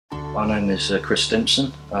My name is Chris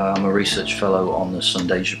Stimpson. I'm a research fellow on the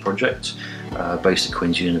Sundasia project based at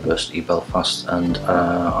Queen's University, Belfast, and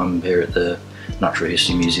I'm here at the Natural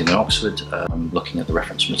History Museum in Oxford looking at the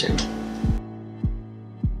reference material.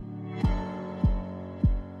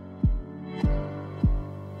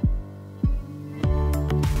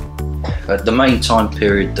 The main time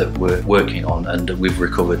period that we're working on and that we've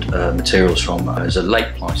recovered materials from is a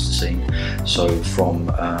late Pleistocene, so from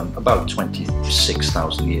about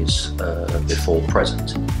 26,000 years before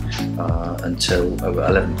present until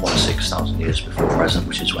 11.6 thousand years before present,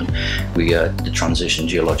 which is when we transitioned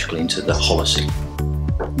geologically into the Holocene.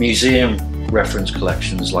 Museum reference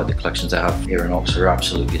collections like the collections they have here in Oxford are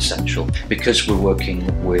absolutely essential. Because we're working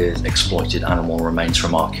with exploited animal remains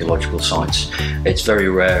from archaeological sites, it's very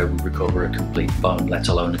rare we recover a complete bone, let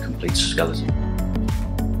alone a complete skeleton.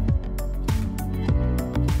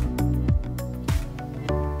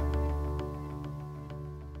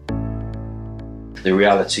 The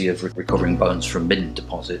reality of recovering bones from midden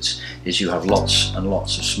deposits is you have lots and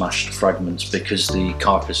lots of smashed fragments because the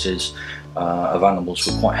carcasses of animals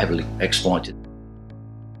were quite heavily exploited.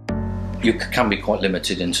 You can be quite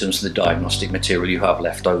limited in terms of the diagnostic material you have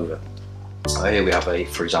left over. Here we have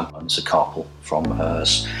for example, it's a carpal from a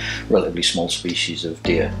relatively small species of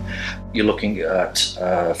deer. You're looking at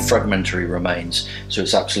fragmentary remains, so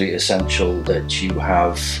it's absolutely essential that you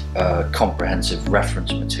have comprehensive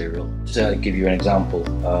reference material. To give you an example,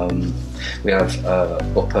 we have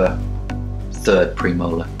upper third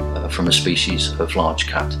premolar from a species of large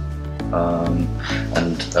cat.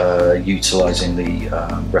 Utilising the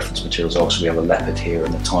reference materials, also we have a leopard here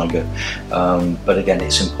and a tiger, but again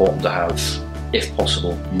it's important to have, if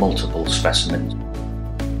possible, multiple specimens.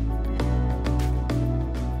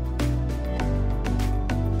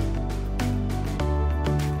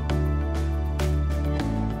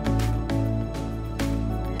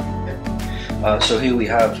 So here we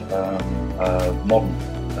have a modern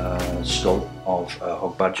skull of a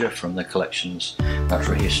hog badger from the collections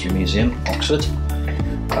Natural History Museum, Oxford,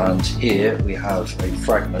 and here we have a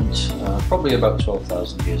fragment, probably about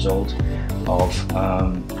 12,000 years old, of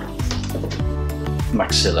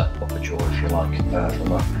maxilla, upper jaw if you like,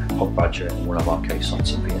 from a hog badger in one of our cave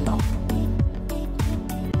sites in Vietnam.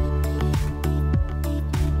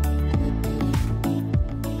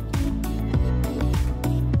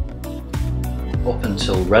 Up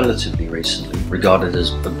until relatively recently, regarded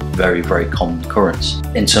as a very, very common occurrence.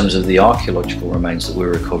 In terms of the archaeological remains that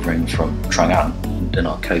we're recovering from Trang An in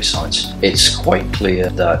our cave sites, it's quite clear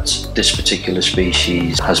that this particular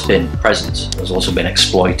species has been present, has also been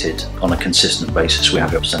exploited on a consistent basis. We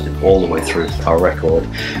have it represented all the way through our record,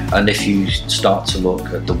 and if you start to look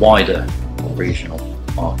at the wider regional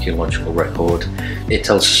archaeological record, it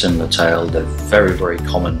tells a similar tale. They're very, very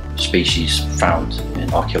common species found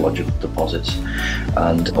in archaeological deposits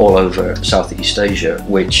and all over Southeast Asia,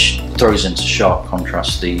 which throws into sharp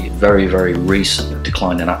contrast the very, very recent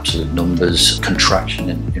decline in absolute numbers, contraction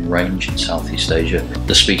in range in Southeast Asia,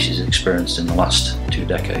 the species experienced in the last 2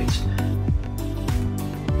 decades.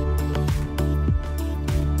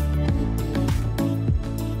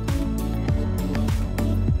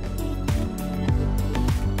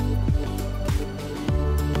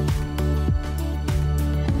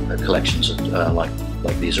 Collections like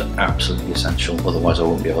these are absolutely essential, otherwise I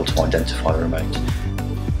won't be able to identify the remains.